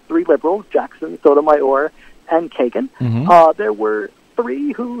opposed, the 3 liberals, Jackson, Sotomayor, and Kagan. There were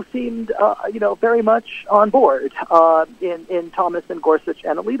 3 who seemed, very much on board in Thomas and Gorsuch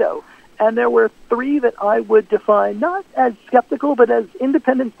and Alito. And there were 3 that I would define not as skeptical, but as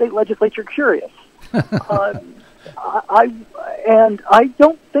independent state legislature curious. I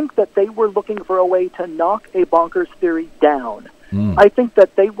don't think that they were looking for a way to knock a bonkers theory down. I think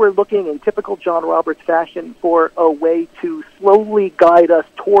that they were looking in typical John Roberts fashion for a way to slowly guide us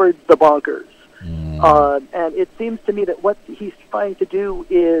towards the bonkers. And it seems to me that what he's trying to do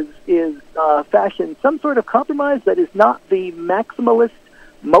is fashion some sort of compromise that is not the maximalist,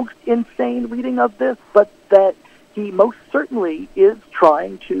 most insane reading of this, but that he most certainly is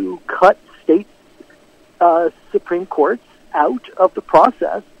trying to cut state Supreme Courts out of the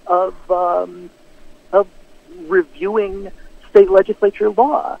process of reviewing state legislature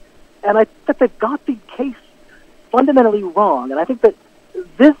law. And I think that they've got the case fundamentally wrong. And I think that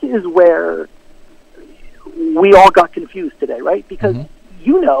this is where we all got confused today, right? Because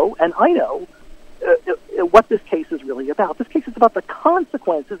you know, and I know, what this case is really about. This case is about the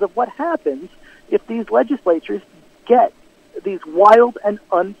consequences of what happens if these legislatures get these wild and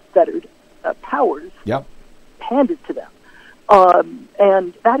unfettered powers handed to them.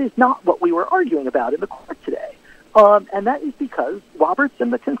 And that is not what we were arguing about in the court today. And that is because Roberts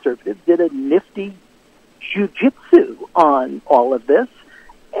and the conservatives did a nifty jujitsu on all of this,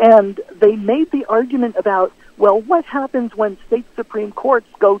 and they made the argument about, well, what happens when state Supreme Courts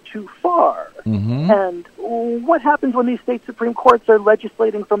go too far? And what happens when these state Supreme Courts are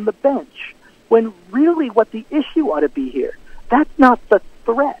legislating from the bench? When really what the issue ought to be here, that's not the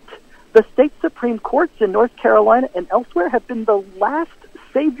threat. The state Supreme Courts in North Carolina and elsewhere have been the last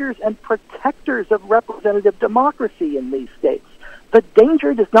saviors and protectors of representative democracy in these states. The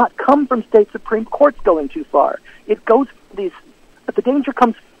danger does not come from state Supreme Courts going too far. The danger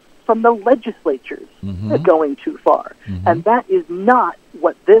comes from the legislatures going too far. And that is not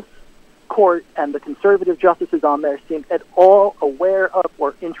what this court and the conservative justices on there seem at all aware of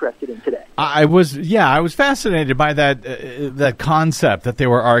or interested in today. I was fascinated by that concept that they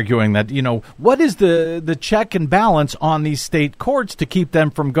were arguing that, what is the check and balance on these state courts to keep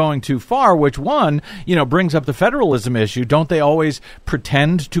them from going too far, which one, brings up the federalism issue. Don't they always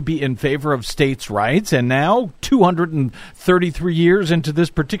pretend to be in favor of states' rights? And now, 233 years into this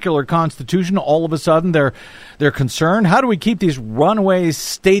particular constitution, all of a sudden they're concerned. How do we keep these runaway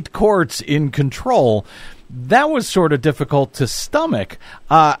state courts in control? That was sort of difficult to stomach,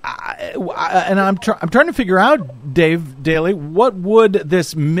 and I'm trying to figure out, Dave Daly, what would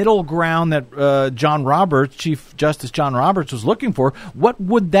this middle ground that John Roberts, Chief Justice John Roberts, was looking for? What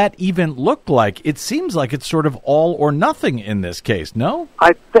would that even look like? It seems like it's sort of all or nothing in this case. No,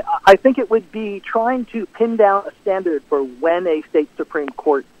 I think it would be trying to pin down a standard for when a state Supreme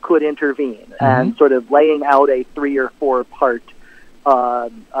Court could intervene, and sort of laying out a 3 or 4 part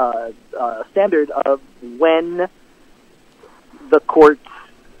standard of when the court's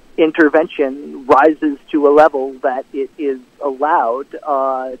intervention rises to a level that it is allowed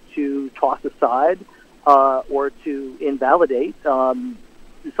to toss aside or to invalidate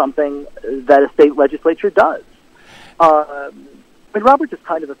something that a state legislature does. But Roberts is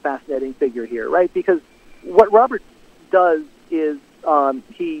kind of a fascinating figure here, right? Because what Roberts does is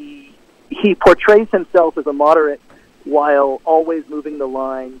he portrays himself as a moderate while always moving the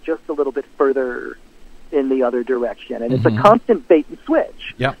line just a little bit further in the other direction. And it's a constant bait and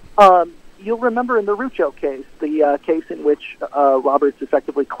switch. Yeah. You'll remember in the Rucho case, the case in which Roberts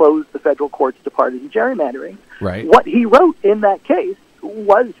effectively closed the federal courts to partisan gerrymandering. Right. What he wrote in that case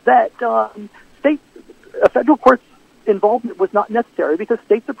was that federal courts involvement was not necessary because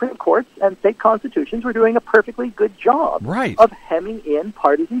state Supreme Courts and state constitutions were doing a perfectly good job of hemming in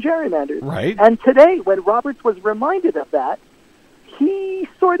partisan gerrymanders. Right. And today, when Roberts was reminded of that, he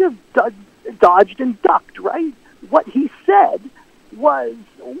sort of dodged and ducked, right? What he said was,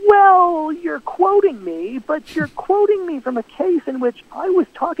 well, you're quoting me, but you're quoting me from a case in which I was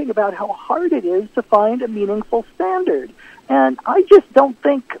talking about how hard it is to find a meaningful standard. And I just don't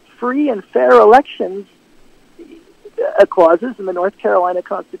think free and fair elections clauses in the North Carolina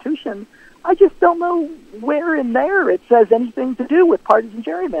Constitution, I just don't know where in there it says anything to do with partisan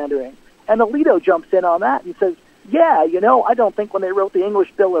gerrymandering. And Alito jumps in on that and says, yeah, I don't think when they wrote the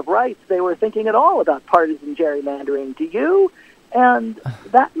English Bill of Rights they were thinking at all about partisan gerrymandering. Do you? And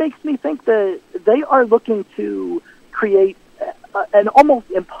that makes me think that they are looking to create an almost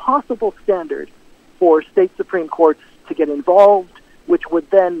impossible standard for state Supreme Courts to get involved, which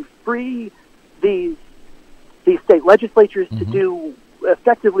would then free these state legislatures to do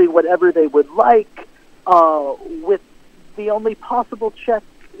effectively whatever they would like, with the only possible check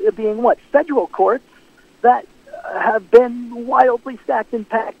being federal courts that have been wildly stacked and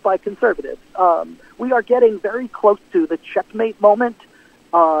packed by conservatives. We are getting very close to the checkmate moment,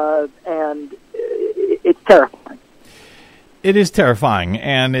 and it's terrifying. It is terrifying,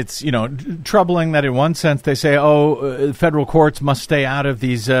 and it's, troubling that in one sense they say, federal courts must stay out of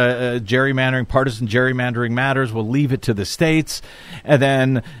these partisan gerrymandering matters. We'll leave it to the states. And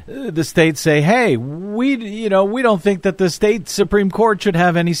then the states say, hey, we don't think that the state Supreme Court should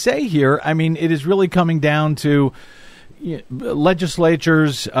have any say here. I mean, it is really coming down to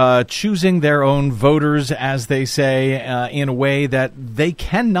legislatures choosing their own voters, as they say, in a way that they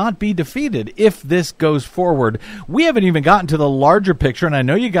cannot be defeated if this goes forward. We haven't even gotten to the larger picture, and I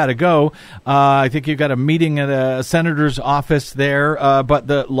know you got to go. I think you've got a meeting at a senator's office there, but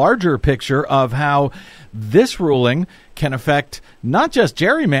the larger picture of how this ruling can affect not just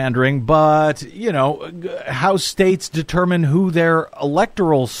gerrymandering, but, how states determine who their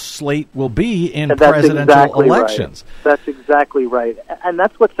electoral slate will be in presidential elections. Right. That's exactly right. And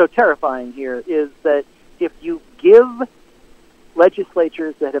that's what's so terrifying here is that if you give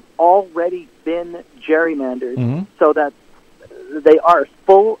legislatures that have already been gerrymandered so that they are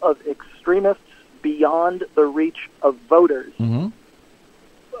full of extremists beyond the reach of voters,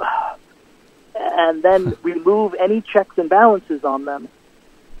 and then remove any checks and balances on them,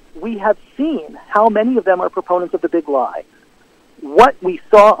 we have seen how many of them are proponents of the big lie. What we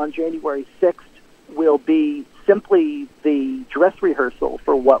saw on January 6th will be simply the dress rehearsal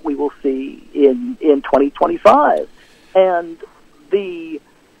for what we will see in 2025. And the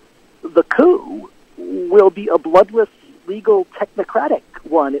coup will be a bloodless, legal, technocratic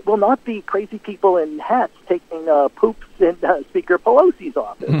one. It will not be crazy people in hats taking poops in Speaker Pelosi's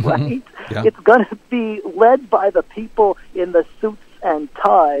office, right? Yeah. It's going to be led by the people in the suits and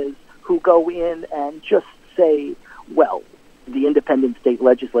ties who go in and just say, well, the independent state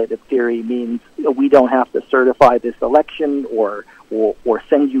legislative theory means we don't have to certify this election or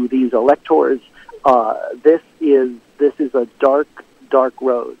send you these electors. This is a dark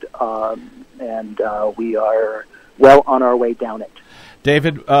road, and we are well on our way down it.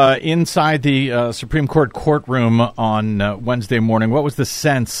 David, inside the Supreme Court courtroom on Wednesday morning, what was the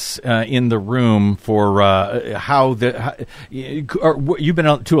sense in the room for you've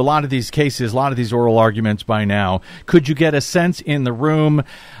been to a lot of these cases, a lot of these oral arguments by now. Could you get a sense in the room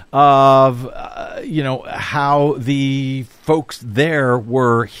of, how the folks there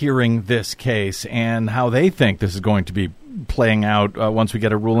were hearing this case and how they think this is going to be playing out once we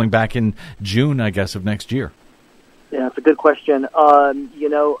get a ruling back in June, I guess, of next year? Yeah, it's a good question.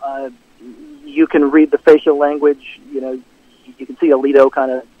 You can read the facial language. You can see Alito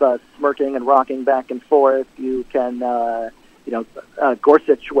kind of smirking and rocking back and forth. You can,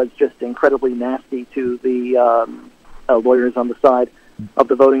 Gorsuch was just incredibly nasty to the lawyers on the side of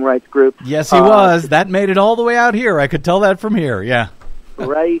the voting rights group. Yes, he was. That made it all the way out here. I could tell that from here, yeah.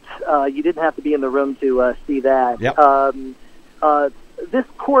 Right. You didn't have to be in the room to see that. Yep. This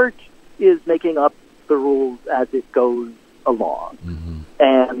court is making up the rules as it goes along.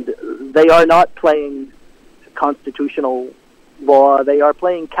 And they are not playing constitutional law. They are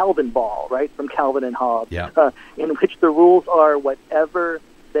playing Calvin ball, right, from Calvin and Hobbes, in which the rules are whatever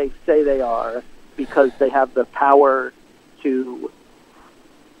they say they are because they have the power to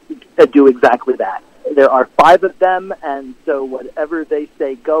do exactly that. There are 5 of them, and so whatever they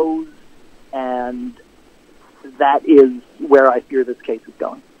say goes, and that is where I fear this case is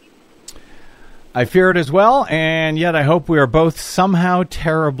going. I fear it as well, and yet I hope we are both somehow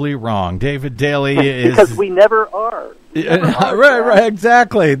terribly wrong. David Daley is... Because we never are. Right,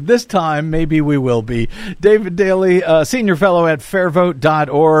 exactly. This time, maybe we will be. David Daley, senior fellow at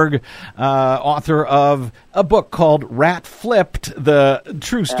fairvote.org, author of a book called Rat Flipped, the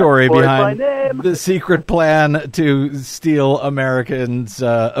true story behind the secret plan to steal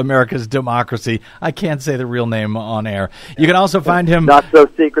America's democracy. I can't say the real name on air. You can also find him... Not so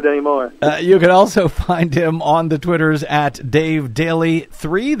secret anymore. You can also find him on the Twitters at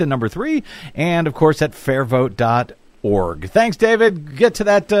DaveDaley3, the number 3, and, of course, at fairvote.org. Thanks, David. Get to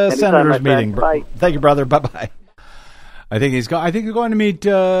that senators meeting. Bye. Thank you, brother. Bye-bye. I think he's going to meet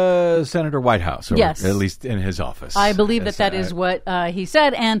Senator Whitehouse, or yes, at least in his office. I believe that is what he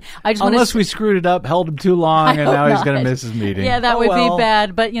said, and I just unless we screwed it up, held him too long, and now he's going to miss his meeting. Yeah, that would be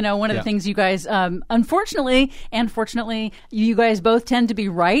bad. But one of the things you guys, unfortunately and fortunately, you guys both tend to be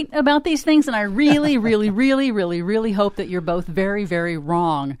right about these things, and I really, really, really, really, really hope that you're both very, very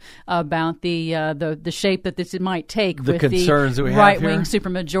wrong about the shape that this might take the with concerns the that we have right-wing here.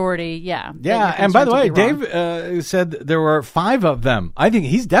 supermajority. Yeah. And by the way, Dave said there were 5 of them. I think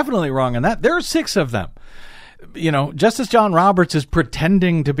he's definitely wrong on that. There are 6 of them. Justice John Roberts is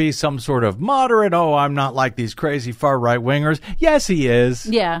pretending to be some sort of moderate. Oh, I'm not like these crazy far right wingers. Yes, he is.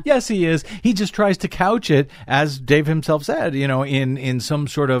 Yeah. Yes, he is. He just tries to couch it, as Dave himself said, in some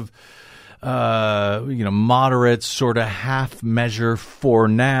sort of moderate sort of half measure for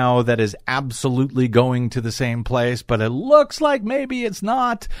now that is absolutely going to the same place, but it looks like maybe it's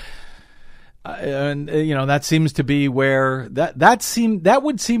not. And that seems to be where that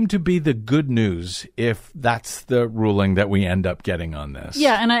would seem to be the good news if that's the ruling that we end up getting on this.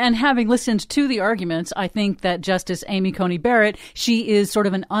 Yeah, and having listened to the arguments, I think that Justice Amy Coney Barrett, she is sort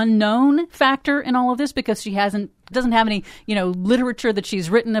of an unknown factor in all of this because she doesn't have any, literature that she's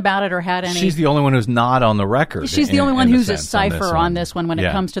written about it or had any. She's the only one who's not on the record. She's the only one who's a cipher on this one when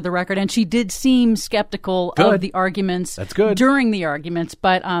it comes to the record. And she did seem skeptical of the arguments during the arguments.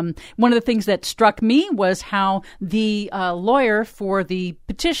 But one of the things that struck me was how the lawyer for the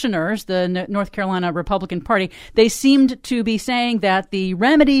petitioners, the North Carolina Republican Party, they seemed to be saying that the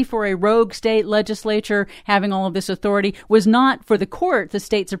remedy for a rogue state legislature having all of this authority was not for the court, the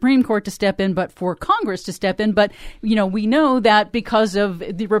state Supreme Court, to step in, but for Congress to step in. But we know that because of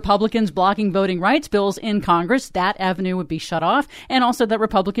the Republicans blocking voting rights bills in Congress, that avenue would be shut off. And also that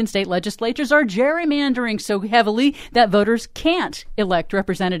Republican state legislatures are gerrymandering so heavily that voters can't elect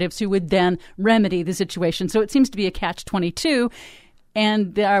representatives who would then remedy the situation. So it seems to be a catch-22.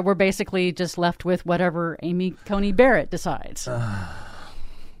 And we're basically just left with whatever Amy Coney Barrett decides.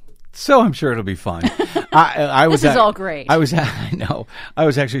 So I'm sure it'll be fine. This is all great. I know. I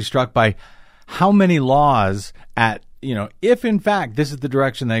was actually struck by how many laws if in fact this is the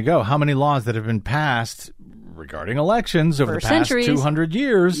direction they go, how many laws that have been passed regarding elections over the past 200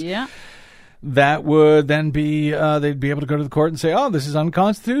 years that would then be, they'd be able to go to the court and say, oh, this is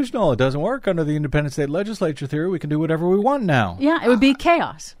unconstitutional. It doesn't work under the independent state legislature theory. We can do whatever we want now. Yeah, it would be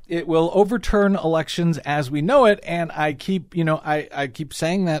chaos. It will overturn elections as we know it. And I keep, I keep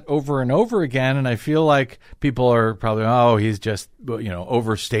saying that over and over again. And I feel like people are probably, oh, he's just,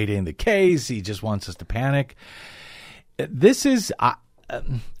 overstating the case. He just wants us to panic. This is, I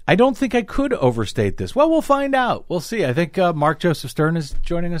don't think I could overstate this. Well, we'll find out. We'll see. I think Mark Joseph Stern is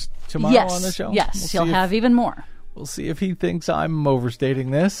joining us tomorrow on the show. Yes, he'll have even more. We'll see if he thinks I'm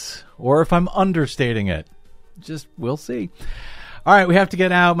overstating this or if I'm understating it. We'll see. All right, we have to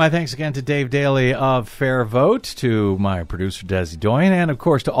get out. My thanks again to Dave Daly of Fair Vote, to my producer, Desi Doyen, and, of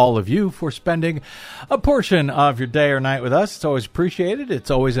course, to all of you for spending a portion of your day or night with us. It's always appreciated.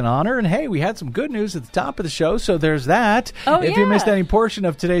 It's always an honor. And, hey, we had some good news at the top of the show, so there's that. If you missed any portion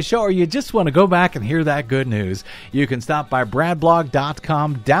of today's show or you just want to go back and hear that good news, you can stop by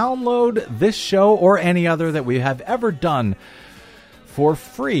bradblog.com, download this show or any other that we have ever done for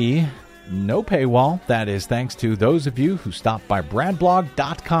free. No paywall. That is thanks to those of you who stop by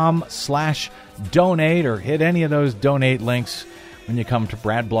bradblog.com/donate or hit any of those donate links when you come to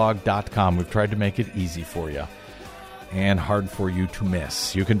bradblog.com. We've tried to make it easy for you and hard for you to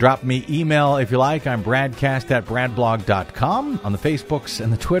miss. You can drop me email if you like. I'm bradcast@bradblog.com. On the Facebooks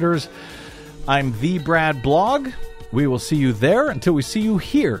and the Twitters, I'm the Brad Blog. We will see you there. Until we see you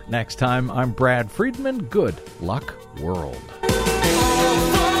here next time, I'm Brad Friedman. Good luck, world.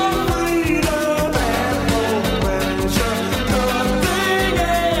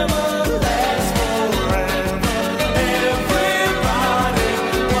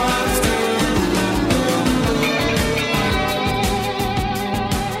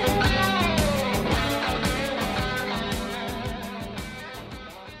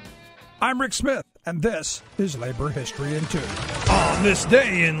 I'm Rick Smith, and this is Labor History in 2. On this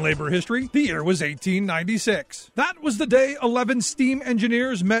day in labor history, the year was 1896. That was the day 11 steam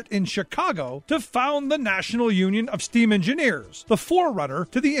engineers met in Chicago to found the National Union of Steam Engineers, the forerunner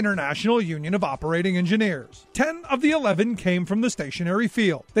to the International Union of Operating Engineers. 10 of the 11 came from the stationary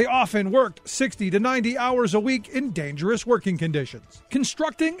field. They often worked 60 to 90 hours a week in dangerous working conditions.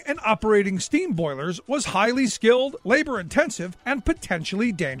 Constructing and operating steam boilers was highly skilled, labor-intensive, and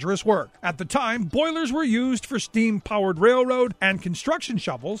potentially dangerous work. At the time, boilers were used for steam-powered railroad and construction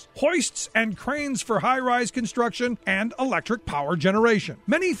shovels, hoists and cranes for high-rise construction, and electric power generation.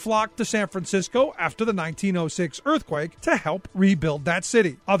 Many flocked to San Francisco after the 1906 earthquake to help rebuild that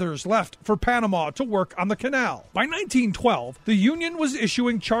city. Others left for Panama to work on the canal. By 1912, the union was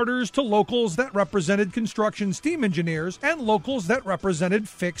issuing charters to locals that represented construction steam engineers and locals that represented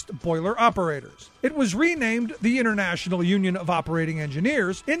fixed boiler operators. It was renamed the International Union of Operating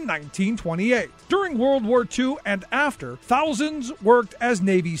Engineers in 1928. During World War II and after, thousands worked as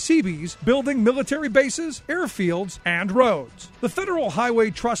Navy Seabees, building military bases, airfields, and roads. The Federal Highway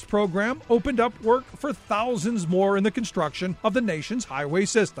Trust Program opened up work for thousands more in the construction of the nation's highway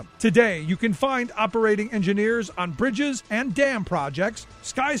system. Today, you can find operating engineers on bridges and dam projects,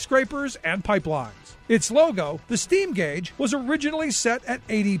 skyscrapers, and pipelines. Its logo, the steam gauge, was originally set at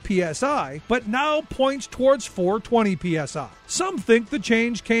 80 psi, but now points towards 420 psi. Some think the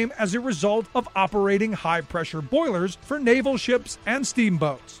change came as a result of operating high-pressure boilers for naval ships and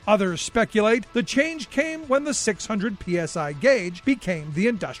steamboats. Others speculate the change came when the 600 psi gauge became the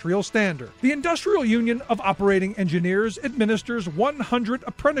industrial standard. The Industrial Union of Operating Engineers administers 100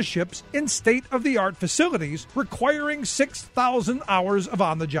 apprenticeships in state-of-the-art facilities requiring 6,000 hours of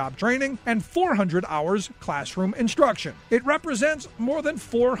on-the-job training and 400 hours classroom instruction. It represents more than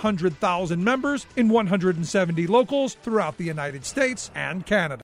 400,000 members in 170 locals throughout the United States and Canada.